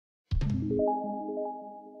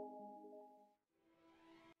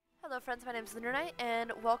Hello friends, my name is Lunernight,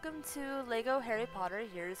 and welcome to LEGO Harry Potter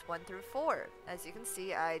Years 1 through 4. As you can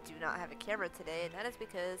see, I do not have a camera today, and that is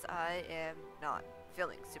because I am not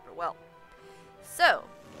feeling super well. So,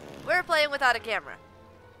 we're playing without a camera.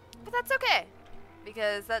 But that's okay,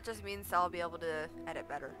 because that just means I'll be able to edit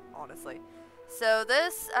better, honestly. So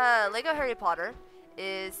this LEGO Harry Potter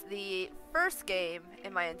is the first game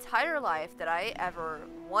in my entire life that I ever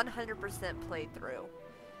 100% played through.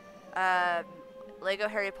 LEGO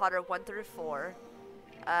Harry Potter 1 through 4.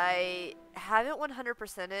 I haven't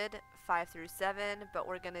 100%ed 5 through 7, but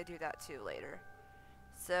we're gonna do that too later.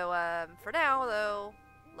 So for now though,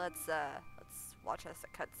 let's watch us a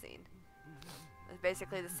cutscene. It's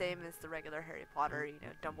basically the same as the regular Harry Potter. You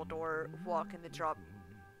know, Dumbledore walking to drop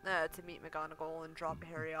to meet McGonagall and drop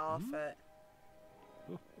Harry off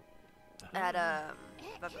at oh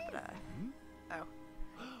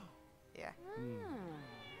yeah.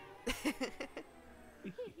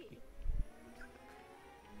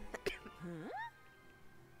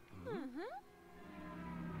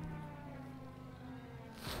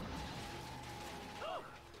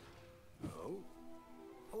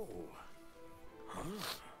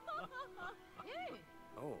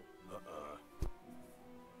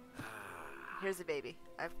 Here's a baby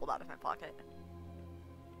I've pulled out of my pocket.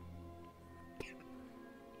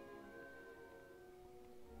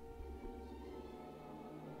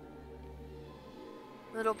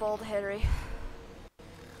 Little bald Harry.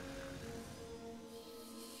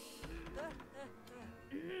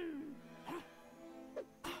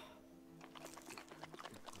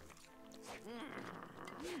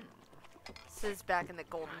 This is back in the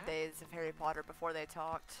golden days of Harry Potter before they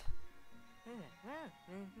talked.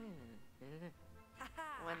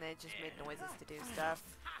 When they just made noises to do stuff.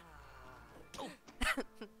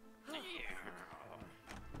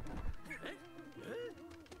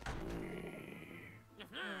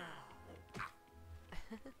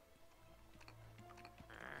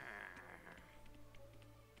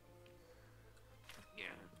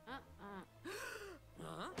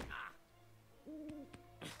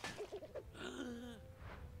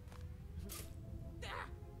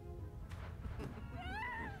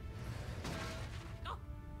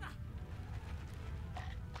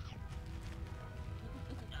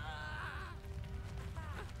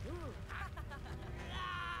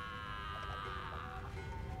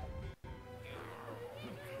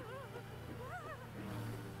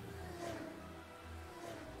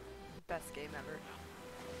 Best game ever.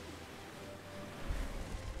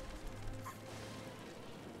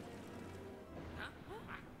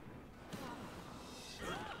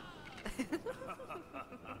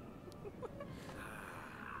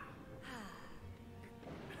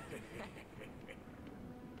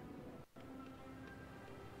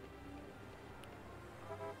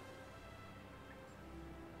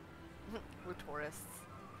 We're tourists.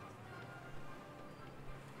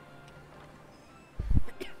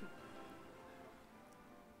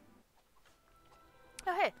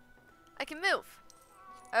 Oh hey, I can move.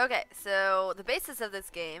 Okay, so the basis of this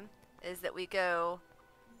game is that we go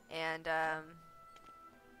and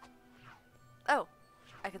oh,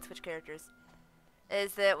 I can switch characters.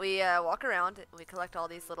 Is that we walk around, we collect all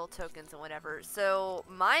these little tokens and whatever. So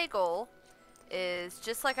my goal is,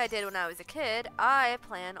 just like I did when I was a kid, I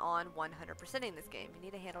plan on 100%ing this game. You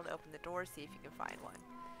need a handle to open the door, see if you can find one.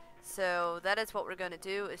 So that is what we're going to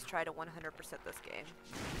do, is try to 100% this game.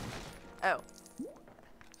 Oh.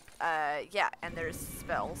 Yeah, and there's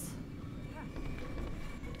spells.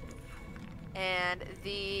 And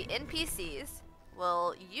the NPCs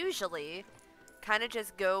will usually kind of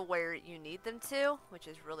just go where you need them to, which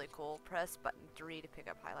is really cool. Press button 3 to pick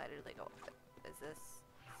up highlighted LEGO. Is this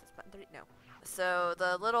button 3? No. So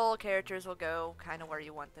the little characters will go kind of where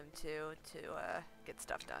you want them to get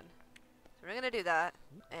stuff done. So we're going to do that,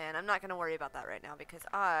 and I'm not going to worry about that right now because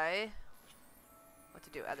I want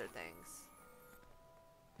to do other things.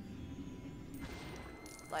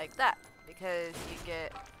 Like that, because you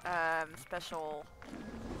get special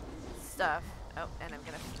stuff. Oh, and I'm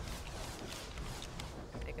going to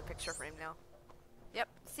make a picture frame now. Yep,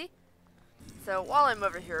 see? So while I'm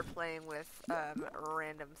over here playing with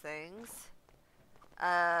random things,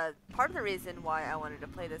 part of the reason why I wanted to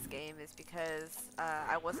play this game is because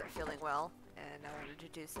I wasn't feeling well, and I wanted to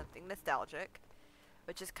do something nostalgic,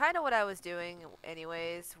 which is kind of what I was doing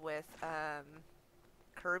anyways with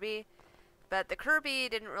Kirby, but the Kirby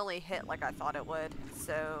didn't really hit like I thought it would,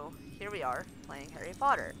 so here we are playing Harry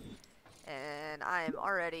Potter, and I am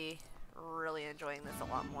already really enjoying this a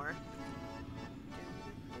lot more.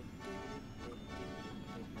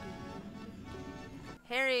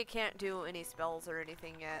 Harry can't do any spells or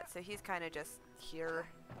anything yet, so he's kind of just here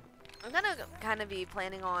I'm gonna kind of be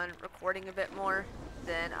planning on recording a bit more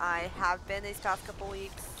than I have been these past couple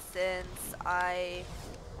weeks, since I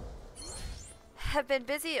have been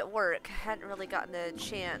busy at work. Hadn't really gotten the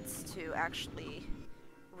chance to actually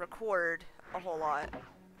record a whole lot.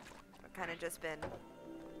 I've kind of just been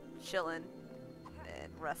chilling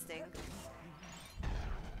and resting.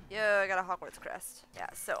 Yo, I got a Hogwarts crest. Yeah,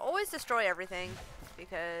 so always destroy everything,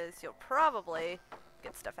 because you'll probably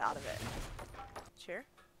get stuff out of it. Cheer.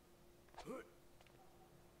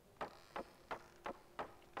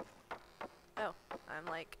 Oh, I'm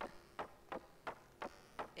like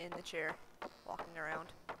in the chair, walking around.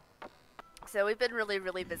 So we've been really,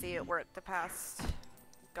 really busy at work the past,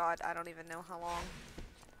 God, I don't even know how long.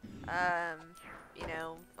 You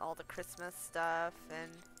know, all the Christmas stuff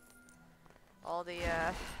and all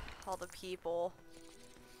the people.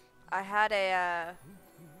 I had a,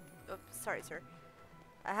 oops, sorry, sir.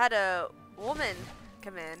 I had a woman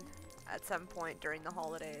come in at some point during the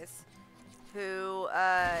holidays who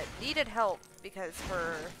needed help because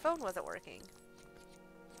her phone wasn't working.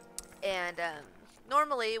 And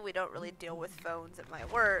normally we don't really deal with phones at my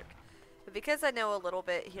work, but because I know a little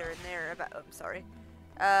bit here and there about, oh, I'm sorry,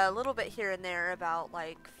 a little bit here and there about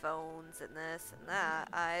like phones and this and that,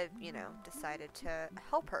 I, you know, decided to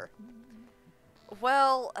help her.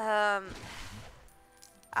 Well,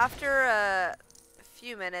 after a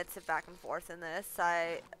few minutes of back and forth in this,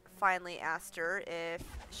 I finally asked her if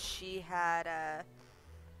she had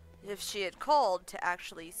called to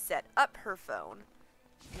actually set up her phone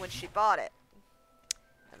when she bought it.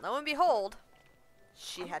 And lo and behold,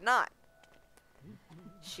 she had not.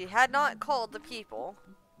 She had not called the people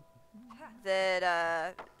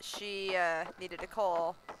that she needed to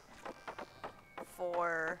call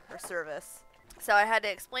for her service. So I had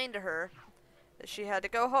to explain to her that she had to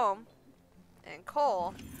go home and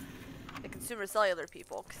call the consumer cellular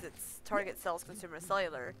people, because it's Target sells consumer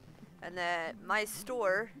cellular, and that my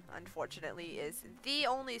store, unfortunately, is the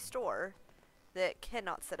only store that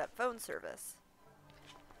cannot set up phone service.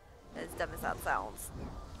 As dumb as that sounds.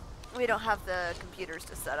 We don't have the computers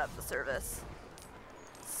to set up the service.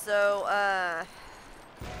 So,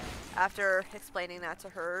 after explaining that to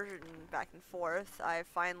her and back and forth, I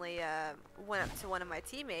finally went up to one of my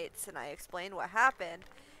teammates and I explained what happened.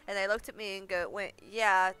 And they looked at me and went,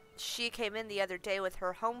 yeah, she came in the other day with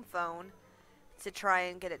her home phone to try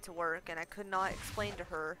and get it to work, and I could not explain to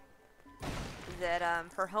her that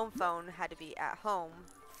her home phone had to be at home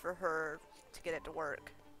for her to get it to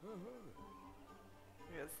work.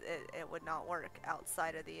 Because it would not work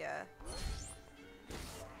outside of the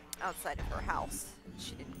outside of her house.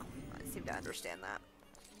 She didn't seem to understand that.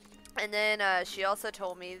 And then she also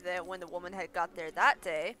told me that when the woman had got there that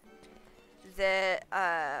day, that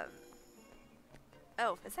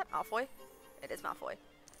oh, is that Malfoy? It is Malfoy.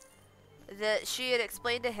 That she had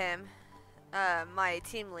explained to him, my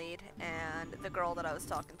team lead and the girl that I was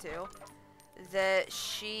talking to, that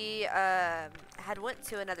she had went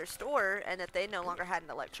to another store and that they no longer had an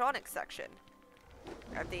electronics section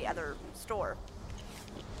at the other store.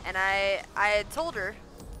 And I had told her,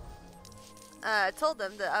 told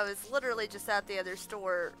them that I was literally just at the other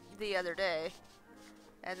store the other day,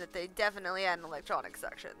 and that they definitely had an electronics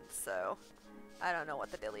section. So I don't know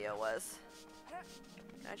what the dealio was.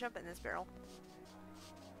 Can I jump in this barrel?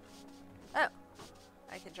 Oh,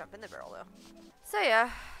 I can jump in the barrel though. So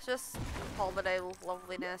yeah, just holiday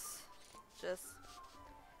loveliness. Just,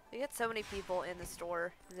 you get so many people in the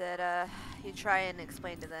store that you try and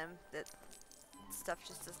explain to them that stuff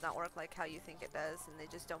just does not work like how you think it does, and they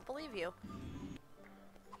just don't believe you.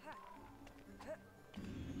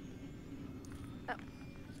 Oh.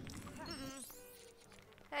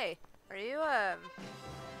 Hey, are you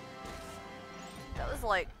that was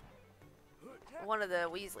like one of the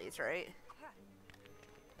Weasleys, right?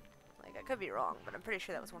 Like, I could be wrong, but I'm pretty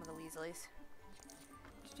sure that was one of the Weasleys.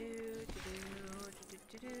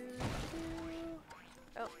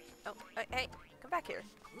 Oh, oh, hey, come back here.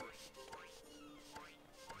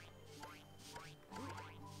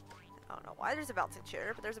 I don't know why there's a bouncing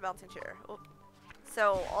chair, but there's a bouncing chair. Oh.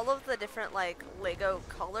 So, all of the different, like, Lego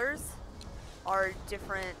colors are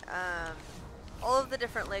different, all of the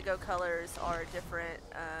different Lego colors are different,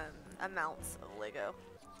 amounts of Lego.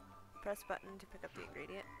 Press button to pick up the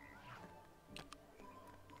ingredient.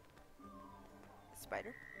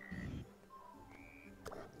 Spider.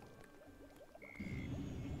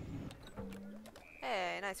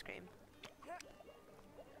 Hey, an ice cream.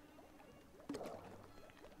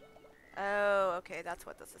 Oh, okay, that's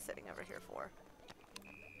what this is sitting over here for.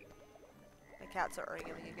 The cats are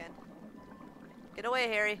arguing again. Get away,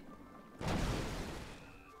 Harry.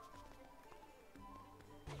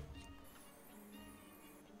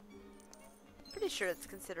 sure it's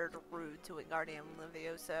considered rude to Wingardium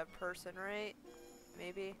Leviosa person, right?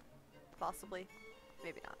 Maybe. Possibly.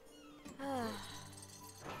 Maybe not.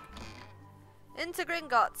 Into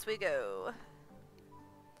Gringotts we go.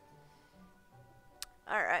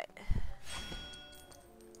 Alright.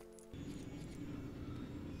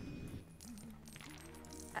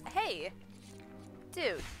 Hey!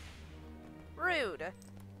 Dude. Rude.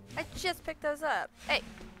 I just picked those up. Hey!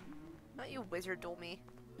 Don't you wizard duel me.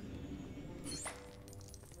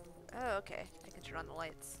 Oh, okay. I can turn on the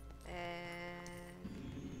lights. And...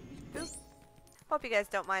 boop. Hope you guys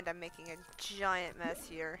don't mind, I'm making a giant mess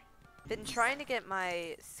here. Been trying to get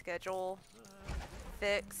my schedule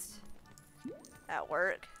fixed at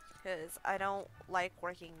work, because I don't like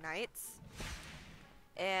working nights.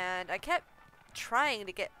 And I kept trying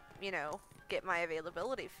to get, you know, get my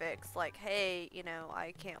availability fixed. Like, hey, you know,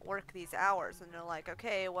 I can't work these hours. And they're like,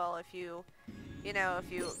 okay, well, if you know,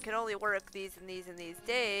 if you can only work these and these and these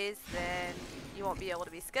days, then you won't be able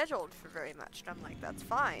to be scheduled for very much. And I'm like, that's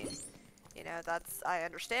fine. You know, I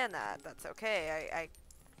understand that. That's okay.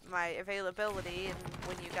 My availability and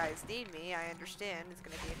when you guys need me, I understand it's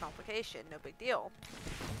going to be a complication. No big deal.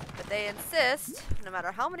 But they insist, no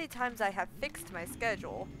matter how many times I have fixed my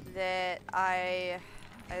schedule, that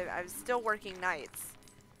I'm still working nights.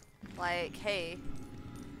 Like, hey,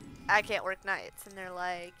 I can't work nights. And they're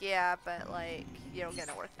like, yeah, but, like, you don't get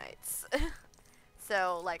to work nights.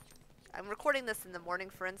 So, like, I'm recording this in the morning,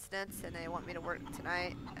 for instance, and they want me to work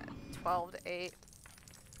tonight at 12 to 8.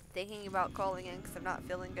 Thinking about calling in because I'm not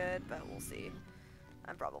feeling good, but we'll see.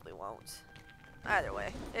 I probably won't. Either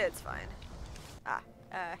way, it's fine.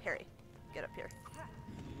 Harry, get up here.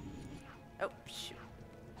 Oh, shoot.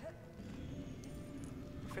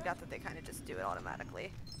 Forgot that they kind of just do it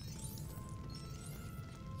automatically.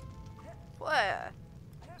 Whoa!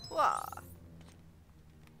 Whoa!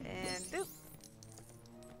 And boop!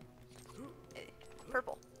 Hey,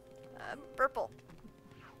 purple. Purple.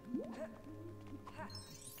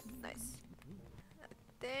 Nice. I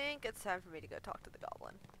think it's time for me to go talk to the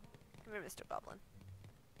goblin. Come here, Mr. Goblin.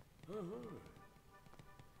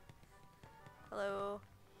 Hello.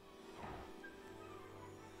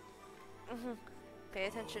 Pay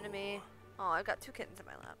attention to me. Oh, I've got 2 kittens in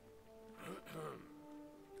my lap.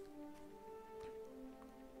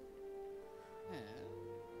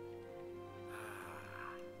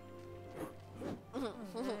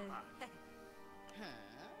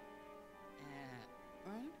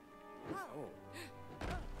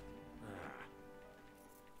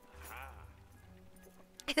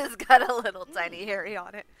 It's got a little tiny Harry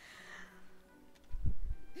on it.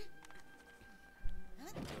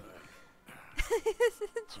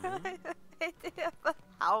 Trying to make a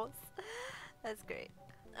house. That's great.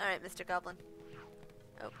 Alright, Mr. Goblin.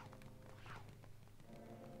 Oh.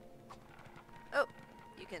 Oh,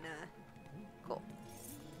 you can, cool.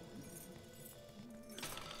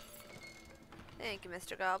 Thank you,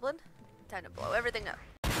 Mr. Goblin. Time to blow everything up.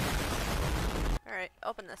 Alright,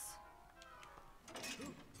 open this.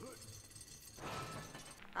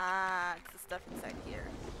 Ah, it's the stuff inside here.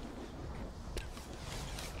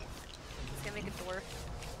 It's gonna make a door.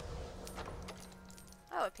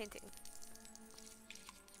 Oh, a painting.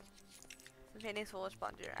 Some paintings will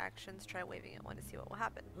respond to your actions. Try waving at one to see what will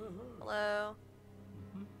happen. Hello?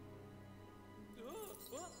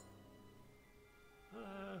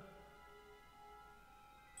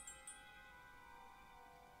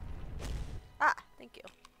 Ah, thank you.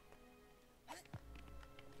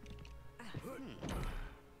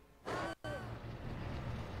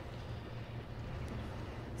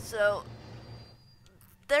 So,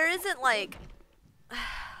 there isn't like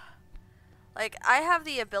I have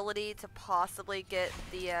the ability to possibly get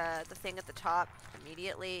the thing at the top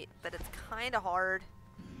immediately, but it's kind of hard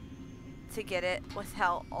to get it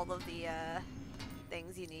without all of the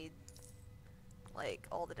things you need, like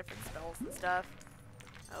all the different spells and stuff.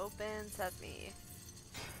 Open sesame.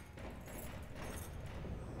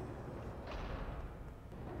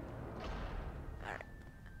 Alright.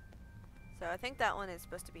 So I think that one is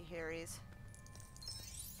supposed to be Harry's.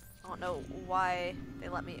 I don't know why they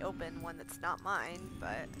let me open one that's not mine,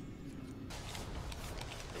 but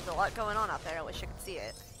there's a lot going on out there. I wish I could see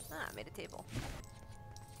it. Ah, I made a table.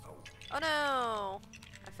 Oh no!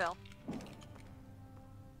 I fell.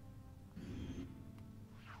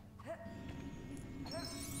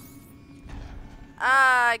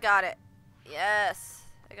 Ah, I got it. Yes.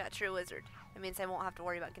 I got True Wizard. That means I won't have to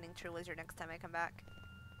worry about getting True Wizard next time I come back.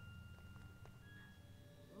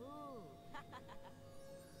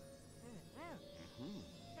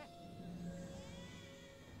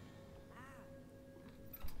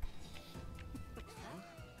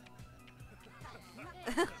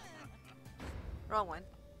 Wrong one.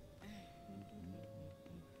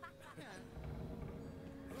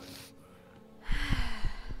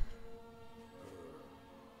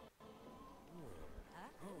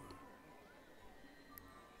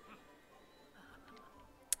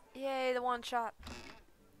 Yay, the wand shop.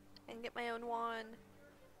 I can get my own wand.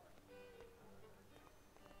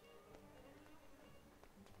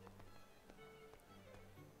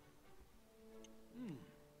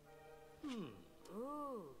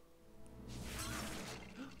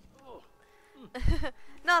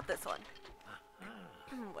 Not this one.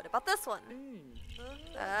 What about this one?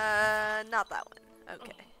 Not that one.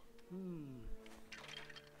 Okay.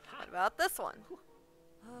 What about this one?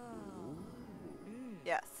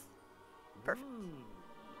 Yes. Perfect.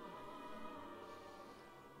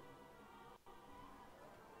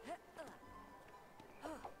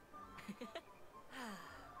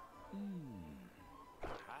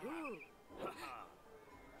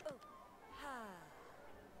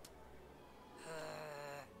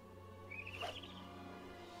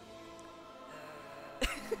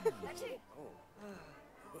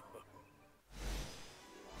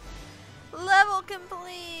 Level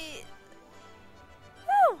complete!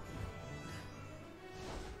 Woo!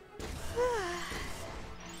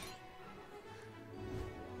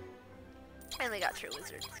 Finally got True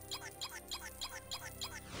Wizard.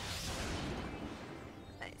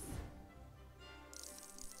 Nice.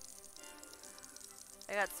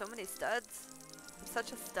 I got so many studs. I'm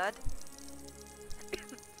such a stud.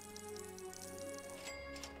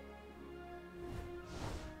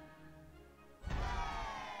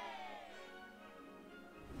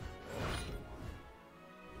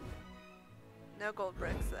 No gold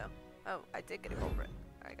bricks though. Oh, I did get a gold brick.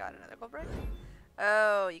 I got another gold brick.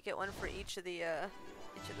 Oh, you get one for each of the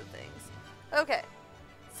things. Okay,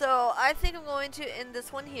 so I think I'm going to end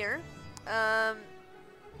this one here.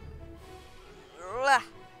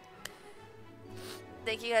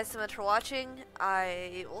 Thank you guys so much for watching.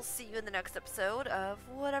 I will see you in the next episode of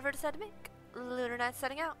whatever I decide to make. Lunernight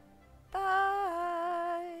setting out. Bye.